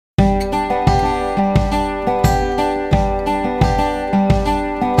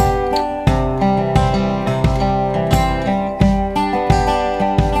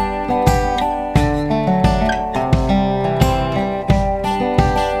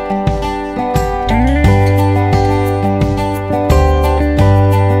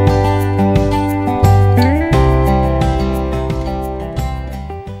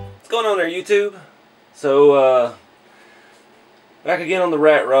So, back again on the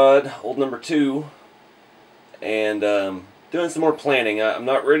rat rod, old number 2, and doing some more planning. I'm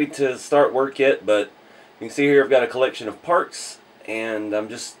not ready to start work yet, but you can see here I've got a collection of parts, and I'm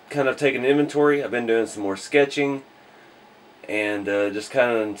just kind of taking an inventory. I've been doing some more sketching, and just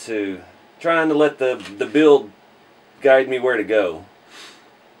kind of trying to let the build guide me where to go.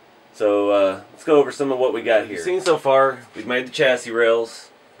 So let's go over some of what we got here. You've seen so far, we've made the chassis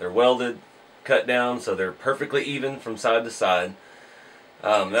rails. They're welded, cut down, so they're perfectly even from side to side.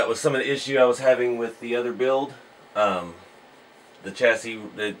 That was some of the issue I was having with the other build. The chassis,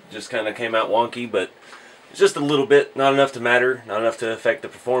 it just kind of came out wonky, but it's just a little bit, not enough to matter, not enough to affect the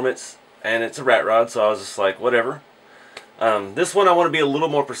performance. And it's a rat rod, so I was just like, whatever. This one I want to be a little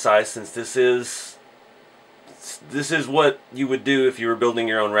more precise, since this is what you would do if you were building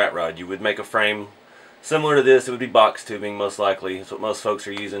your own rat rod. You would make a frame similar to this. It would be box tubing, most likely. That's what most folks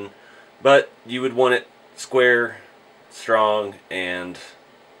are using. But you would want it square, strong, and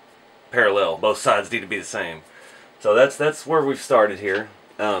parallel. Both sides need to be the same. So that's where we've started here.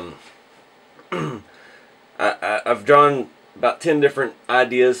 I've drawn about 10 different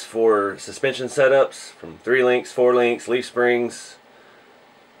ideas for suspension setups, from 3 links, 4 links, leaf springs,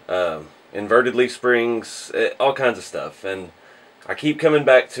 inverted leaf springs, all kinds of stuff. And I keep coming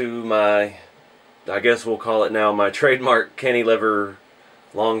back to my, I guess we'll call it now, my trademark cantilever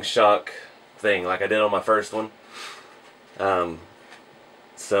long shock thing, like I did on my first one.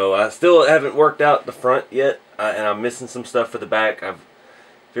 So I still haven't worked out the front yet, and I'm missing some stuff for the back. If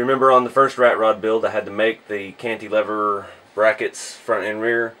you remember on the first rat rod build, I had to make the cantilever brackets front and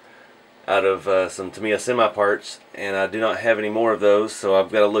rear out of some Tamiya semi parts, and I do not have any more of those, so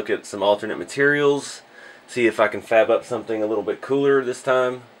I've got to look at some alternate materials, see if I can fab up something a little bit cooler this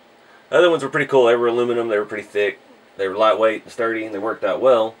time. The other ones were pretty cool. They were aluminum, they were pretty thick, they were lightweight and sturdy, and they worked out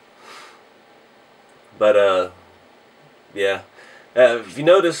well. But yeah, if you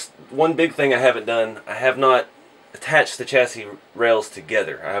notice, one big thing I haven't done, I have not attached the chassis rails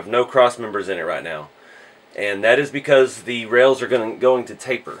together. I have no cross members in it right now. And that is because the rails are going to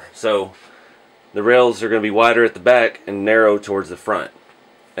taper. So the rails are going to be wider at the back and narrow towards the front.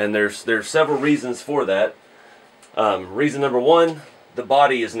 And there's several reasons for that. Reason number 1, the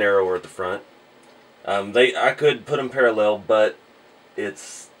body is narrower at the front. I could put them parallel, but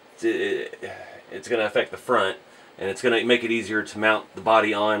it's going to affect the front, and it's going to make it easier to mount the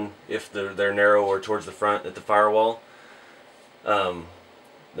body on if they're narrow or towards the front at the firewall.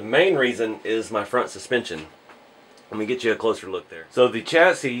 The main reason is my front suspension. Let me get you a closer look there. So the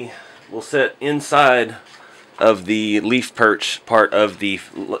chassis will sit inside of the leaf perch part of the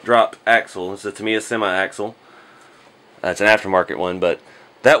drop axle. It's a Tamiya semi-axle. It's an aftermarket one, but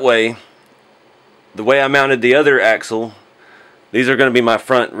that way, the way I mounted the other axle, these are going to be my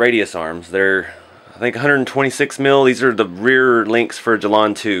front radius arms. They're, I think, 126 mil. These are the rear links for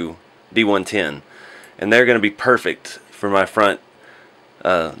Jalon 2 D110, and they're going to be perfect for my front,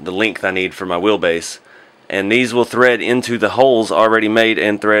 the length I need for my wheelbase. And these will thread into the holes already made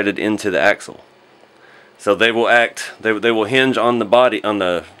and threaded into the axle. So they will they will hinge on the body, on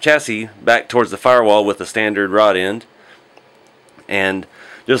the chassis, back towards the firewall with a standard rod end. And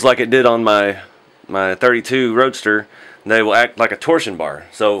just like it did on my 32 Roadster, they will act like a torsion bar.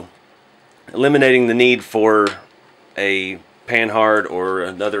 So eliminating the need for a panhard or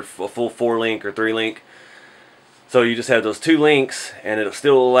another full 4-link or 3-link. So you just have those 2 links, and it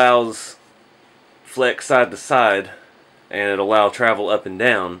still allows flex side to side, and it'll allow travel up and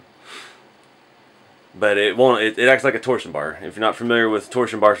down. But it won't. It acts like a torsion bar. If you're not familiar with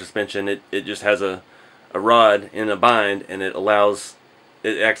torsion bar suspension, it just has a rod in a bind, and it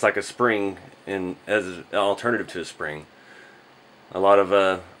acts like a spring as an alternative to a spring. A lot of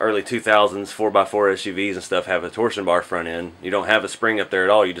early 2000s 4x4 SUVs and stuff have a torsion bar front end. You don't have a spring up there at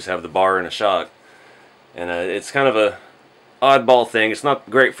all. You just have the bar and a shock. And it's kind of a oddball thing. It's not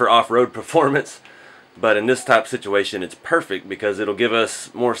great for off-road performance, but in this type of situation it's perfect because it'll give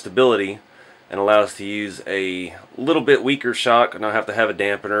us more stability and allow us to use a little bit weaker shock and not have to have a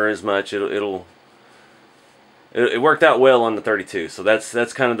dampener as much. It worked out well on the 32, so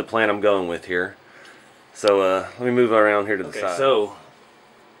that's kind of the plan I'm going with here. So let me move around here to the side. So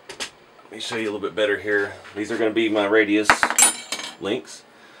let me show you a little bit better here. These are going to be my radius links.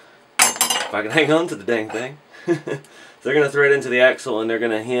 If I can hang on to the dang thing. They're going to thread into the axle, and they're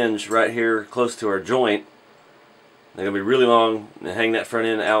going to hinge right here close to our joint. They're going to be really long and hang that front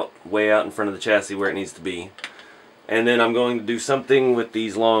end out, way out in front of the chassis where it needs to be. And then I'm going to do something with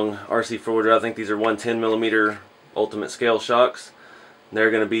these long RC forward. I think these are 110mm ultimate scale shocks.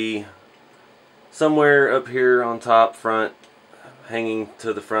 They're going to be somewhere up here on top front, hanging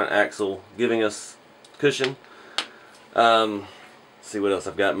to the front axle, giving us cushion. Let's see what else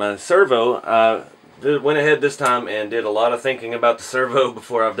I've got. My servo, went ahead this time and did a lot of thinking about the servo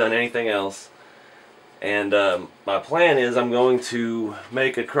before I've done anything else. And my plan is I'm going to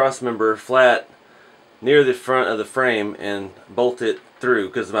make a crossmember flat near the front of the frame and bolt it through,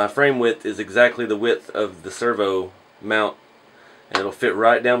 because my frame width is exactly the width of the servo mount, and it'll fit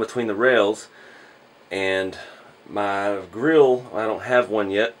right down between the rails. And my grill, I don't have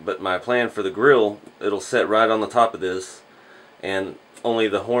one yet, but my plan for the grill, it'll set right on the top of this, and only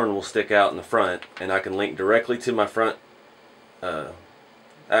the horn will stick out in the front, and I can link directly to my front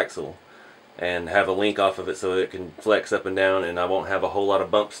axle and have a link off of it so it can flex up and down, and I won't have a whole lot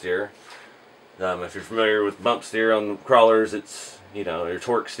of bump steer. If you're familiar with bump steer on crawlers, it's, you know, your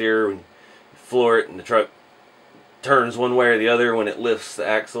torque steer, when you floor it and the truck turns one way or the other when it lifts the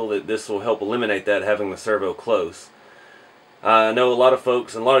axle. That this will help eliminate that, having the servo close. I know a lot of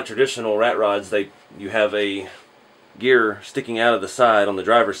folks and a lot of traditional rat rods, you have a gear sticking out of the side on the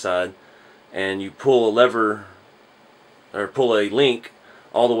driver's side, and you pull a lever or pull a link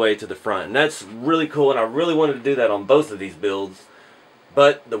all the way to the front, and that's really cool, and I really wanted to do that on both of these builds,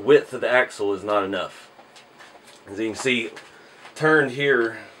 but the width of the axle is not enough. As you can see, turned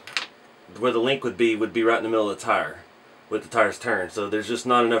here where the link would be right in the middle of the tire with the tires turned, so there's just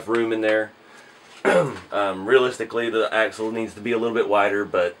not enough room in there. Realistically, the axle needs to be a little bit wider,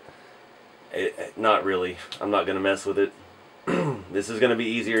 but not really. I'm not going to mess with it. This is going to be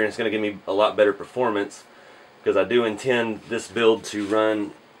easier, and it's going to give me a lot better performance, because I do intend this build to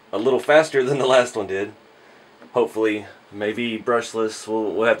run a little faster than the last one did. Hopefully, maybe brushless.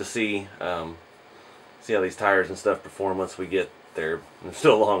 We'll have to see see how these tires and stuff perform once we get there. It's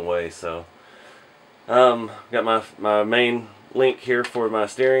still a long way. So got my main link here for my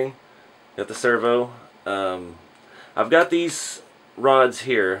steering. Got the servo. I've got these rods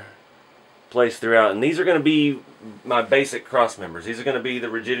here placed throughout, and these are going to be my basic cross members. These are going to be the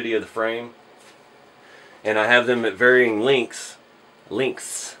rigidity of the frame, and I have them at varying lengths.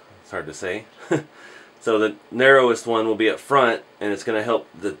 It's hard to say. So the narrowest one will be up front, and it's going to help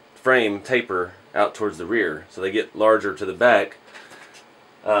the frame taper out towards the rear, so they get larger to the back.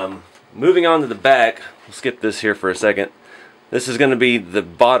 Moving on to the back, we'll skip this here for a second. This is going to be the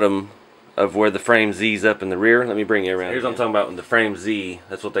bottom of where the frame Z's up in the rear. Let me bring you around. Here's what I'm talking about with the frame Z.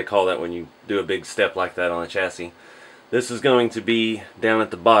 That's what they call that when you do a big step like that on a chassis. This is going to be down at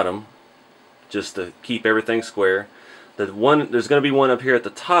the bottom, just to keep everything square. There's going to be one up here at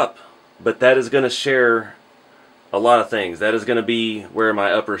the top, but that is going to share a lot of things. That is going to be where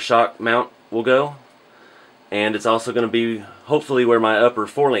my upper shock mount will go, and it's also going to be hopefully where my upper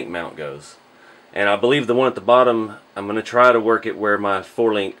four-link mount goes. And I believe the one at the bottom, I'm going to try to work it where my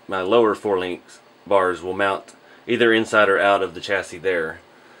lower four-link bars will mount either inside or out of the chassis there.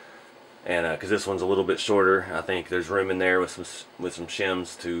 And because this one's a little bit shorter, I think there's room in there with some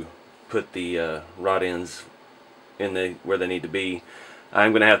shims to put the rod ends in where they need to be.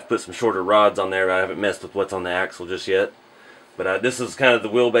 I'm going to have to put some shorter rods on there. I haven't messed with what's on the axle just yet. But this is kind of the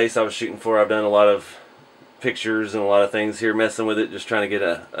wheelbase I was shooting for. I've done a lot of pictures and a lot of things here messing with it, just trying to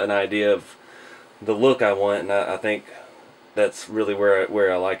get an idea of the look I want, and I think that's really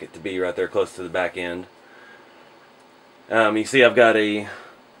where I like it to be, right there close to the back end. You see I've got a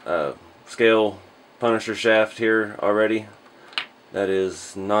scale Punisher shaft here already. That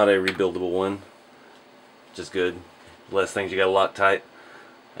is not a rebuildable one, which is good. Less things you got to lock tight.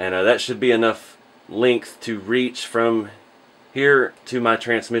 And that should be enough length to reach from here to my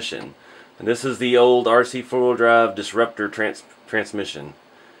transmission. And this is the old RC four-wheel drive Disruptor transmission.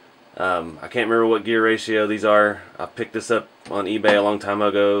 I can't remember what gear ratio these are. I picked this up on eBay a long time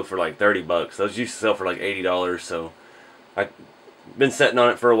ago for like 30 bucks. Those used to sell for like $80, so I've been sitting on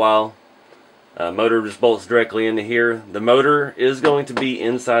it for a while. Motor just bolts directly into here. The motor is going to be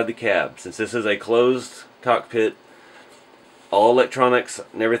inside the cab. Since this is a closed cockpit, all electronics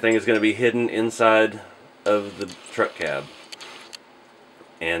and everything is going to be hidden inside of the truck cab.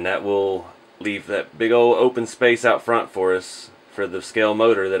 And that will leave that big old open space out front for us for the scale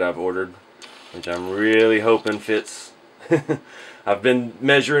motor that I've ordered, which I'm really hoping fits. I've been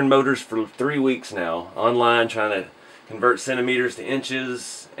measuring motors for 3 weeks now online, trying to convert centimeters to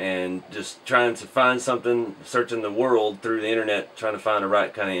inches, and just trying to find something, searching the world through the internet, trying to find the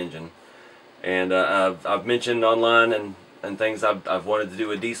right kind of engine. And I've mentioned online and things I've wanted to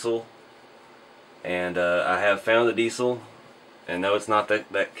do a diesel, and I have found a diesel. And no, it's not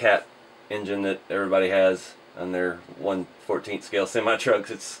that cat engine that everybody has on their 1/14 scale semi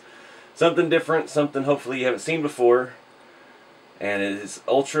trucks. It's something different, something hopefully you haven't seen before, and it is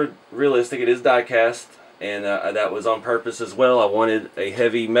ultra realistic. It is die cast, and that was on purpose as well. I wanted a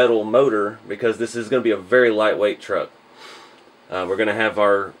heavy metal motor because this is going to be a very lightweight truck. We're going to have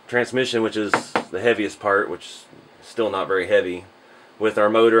our transmission, which is the heaviest part, which is still not very heavy, with our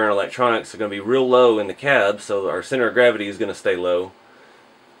motor and electronics are going to be real low in the cab, so our center of gravity is going to stay low.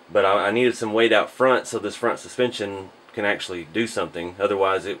 But I needed some weight out front so this front suspension can actually do something.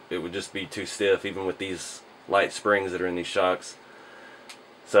 Otherwise it would just be too stiff, even with these light springs that are in these shocks.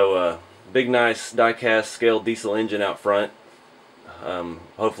 So big nice die-cast scaled diesel engine out front.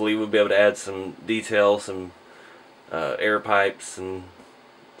 Hopefully we'll be able to add some detail, some air pipes and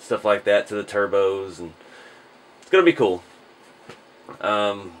stuff like that to the turbos, and it's gonna be cool.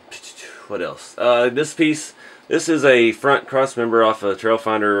 What else? This is a front crossmember off a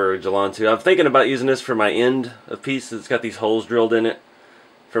Trailfinder or a Jalan 2. I'm thinking about using this for my end of piece. It's got these holes drilled in it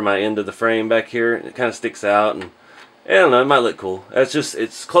for my end of the frame back here. It kind of sticks out, and I don't know, it might look cool.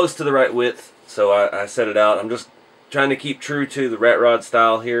 It's close to the right width, so I set it out. I'm just trying to keep true to the rat rod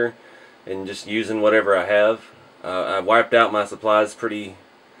style here and just using whatever I have. I wiped out my supplies pretty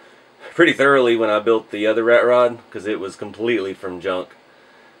thoroughly when I built the other rat rod because it was completely from junk.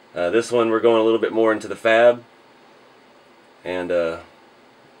 This one we're going a little bit more into the fab, and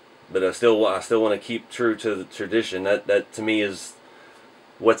but I still want to keep true to the tradition. That to me is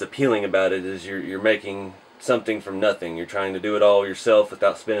what's appealing about it, is you're making something from nothing. You're trying to do it all yourself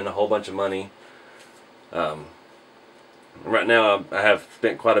without spending a whole bunch of money. Right now I have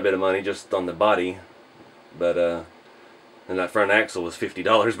spent quite a bit of money just on the body, but and that front axle was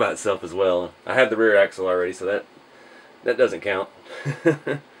 $50 by itself as well. I have the rear axle already, so that doesn't count.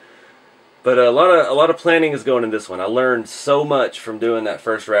 But a lot of planning is going in this one. I learned so much from doing that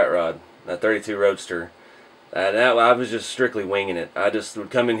first rat rod, that 32 Roadster. And I was just strictly winging it. I just would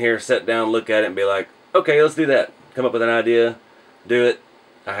come in here, sit down, look at it, and be like, okay, let's do that. Come up with an idea, do it.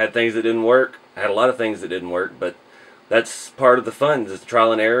 I had things that didn't work. I had a lot of things that didn't work, but that's part of the fun, is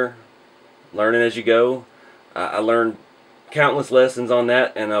trial and error, learning as you go. I learned countless lessons on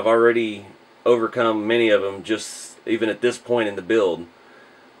that, and I've already overcome many of them just even at this point in the build.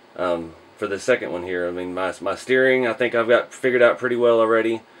 For the second one here, I mean, my steering, I think I've got figured out pretty well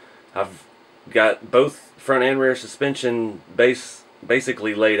already. I've got both front and rear suspension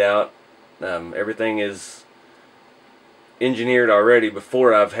basically laid out. Everything is engineered already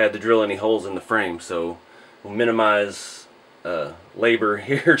before I've had to drill any holes in the frame, so we'll minimize labor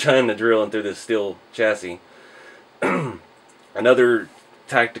here trying to drill through this steel chassis. Another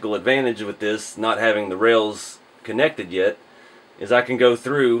tactical advantage with this, not having the rails connected yet, is I can go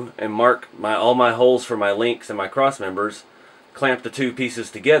through and mark all my holes for my links and my cross members, clamp the two pieces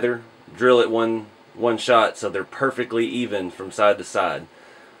together, drill it one shot so they're perfectly even from side to side.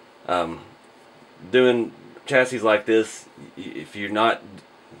 Doing chassis like this, if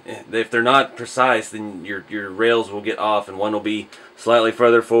they're not precise, then your rails will get off, and one will be slightly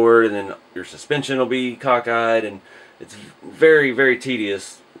further forward, and then your suspension will be cockeyed, and it's very, very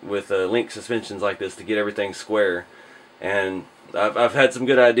tedious with link suspensions like this to get everything square. And I've had some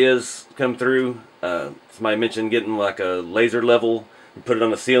good ideas come through. Somebody mentioned getting like a laser level and put it on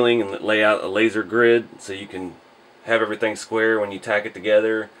the ceiling and lay out a laser grid so you can have everything square when you tack it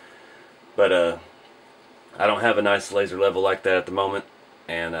together. But I don't have a nice laser level like that at the moment,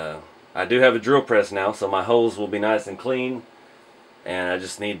 and I do have a drill press now, so my holes will be nice and clean, and I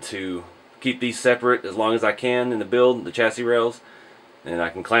just need to keep these separate as long as I can in the build, the chassis rails, and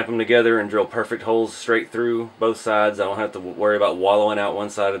I can clamp them together and drill perfect holes straight through both sides. I don't have to worry about wallowing out one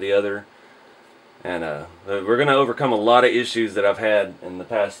side or the other. And we're going to overcome a lot of issues that I've had in the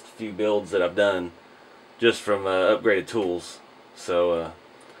past few builds that I've done just from upgraded tools. So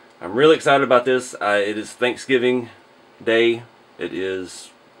I'm really excited about this. It is Thanksgiving Day. It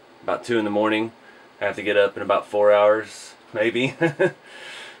is about 2 in the morning. I have to get up in about 4 hours, maybe.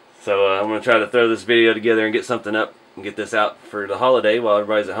 So I'm going to try to throw this video together and get something up and get this out for the holiday while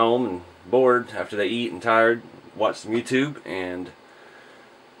everybody's at home and bored after they eat and tired. Watch some YouTube and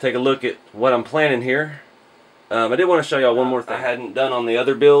take a look at what I'm planning here. I did want to show y'all one more thing I hadn't done on the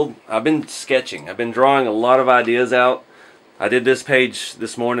other build. I've been sketching. I've been drawing a lot of ideas out. I did this page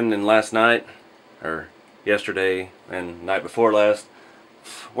this morning and last night, or yesterday and night before last.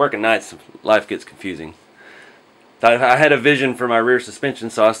 Working nights, life gets confusing. I had a vision for my rear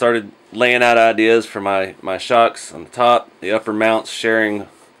suspension, so I started laying out ideas for my shocks on the top, the upper mounts, sharing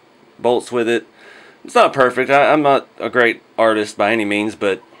bolts with it. It's not perfect. I'm not a great artist by any means,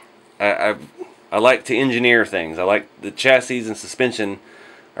 but I like to engineer things. I like the chassis and suspension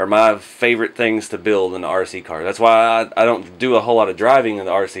are my favorite things to build in the RC car. That's why I don't do a whole lot of driving in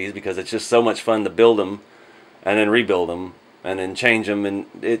the RCs, because it's just so much fun to build them and then rebuild them. and then change them, and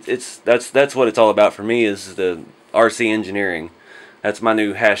that's what it's all about for me, is the RCengineering. That's my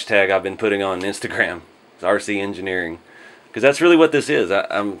new hashtag I've been putting on Instagram. It's RCengineering, because that's really what this is.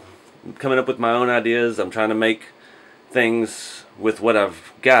 I'm coming up with my own ideas. I'm trying to make things with what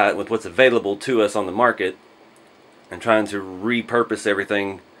I've got, with what's available to us on the market, and trying to repurpose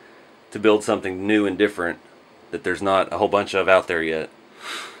everything to build something new and different that there's not a whole bunch of out there yet.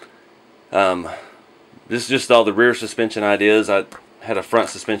 This is just all the rear suspension ideas. I had a front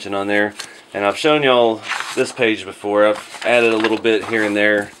suspension on there, and I've shown y'all this page before. I've added a little bit here and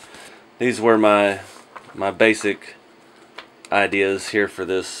there. These were my basic ideas here for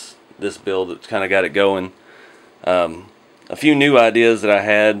this build that kind of got it going. A few new ideas that I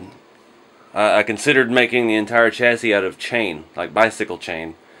had. I considered making the entire chassis out of chain, like bicycle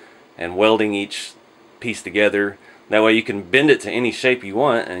chain, and welding each piece together. That way you can bend it to any shape you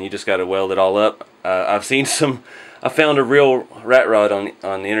want, and you just got to weld it all up. I found a real rat rod on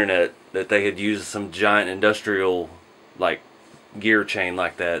the internet that they had used some giant industrial like gear chain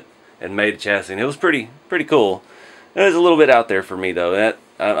like that and made a chassis, and it was pretty cool. It was a little bit out there for me though.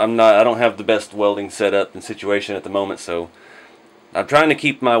 I don't have the best welding setup and situation at the moment, so I'm trying to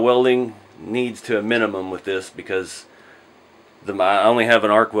keep my welding needs to a minimum with this, because I only have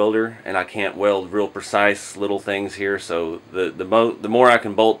an arc welder and I can't weld real precise little things here, so the more I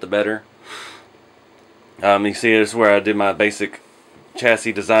can bolt, the better. You see, this is where I did my basic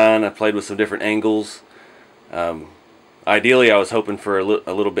chassis design. I played with some different angles. Ideally I was hoping for a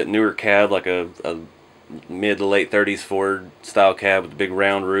little bit newer cab, like a mid to late 30s Ford style cab with a big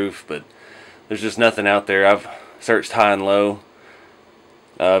round roof, but there's just nothing out there. I've searched high and low.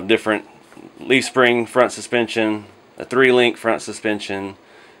 Different leaf spring front suspension, a 3-link front suspension,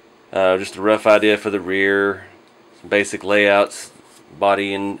 just a rough idea for the rear, some basic layouts,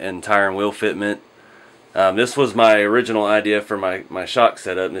 body and tire and wheel fitment. This was my original idea for my shock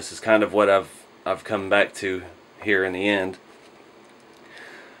setup, and this is kind of what I've come back to here in the end.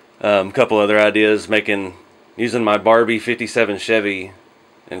 A couple other ideas, using my Barbie 57 Chevy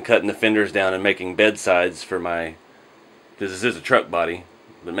and cutting the fenders down and making bed sides for because this is a truck body,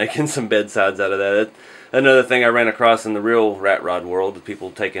 but making some bed sides out of that. Another thing I ran across in the real rat rod world,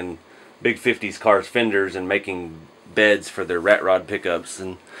 people taking big 50s cars fenders and making beds for their rat rod pickups,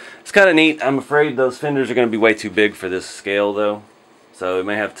 and it's kind of neat. I'm afraid those fenders are going to be way too big for this scale though, so we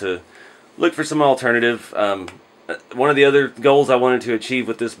may have to look for some alternative. One of the other goals I wanted to achieve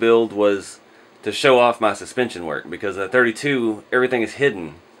with this build was to show off my suspension work, because at 32 everything is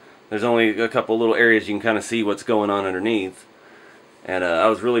hidden. There's only a couple little areas you can kind of see what's going on underneath, and I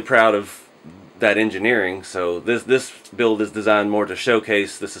was really proud of that engineering. So this build is designed more to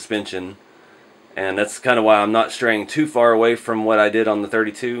showcase the suspension, and that's kind of why I'm not straying too far away from what I did on the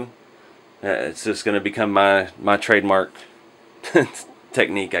 32. It's just going to become my trademark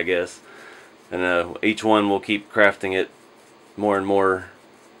technique, I guess. And each one will keep crafting it more and more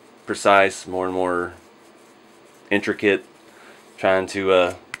precise, more and more intricate, trying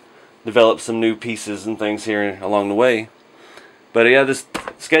to develop some new pieces and things here along the way. But yeah, this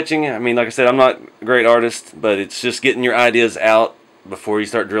sketching, I mean, like I said, I'm not a great artist, but it's just getting your ideas out before you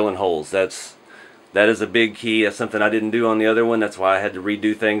start drilling holes. That is a big key. That's something I didn't do on the other one. That's why I had to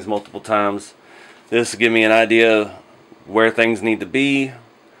redo things multiple times. This will give me an idea where things need to be,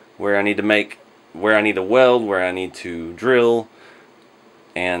 where I need to weld, where I need to drill,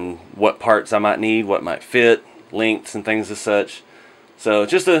 and what parts I might need, what might fit, lengths and things as such. So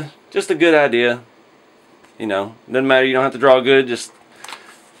just a good idea. You know, doesn't matter, you don't have to draw good, just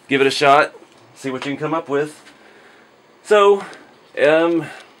give it a shot, see what you can come up with. So in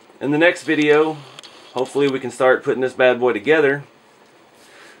the next video, hopefully we can start putting this bad boy together,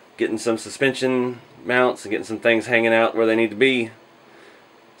 getting some suspension mounts and getting some things hanging out where they need to be.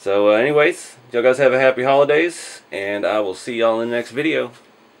 So anyways, y'all guys have a happy holidays, and I will see y'all in the next video.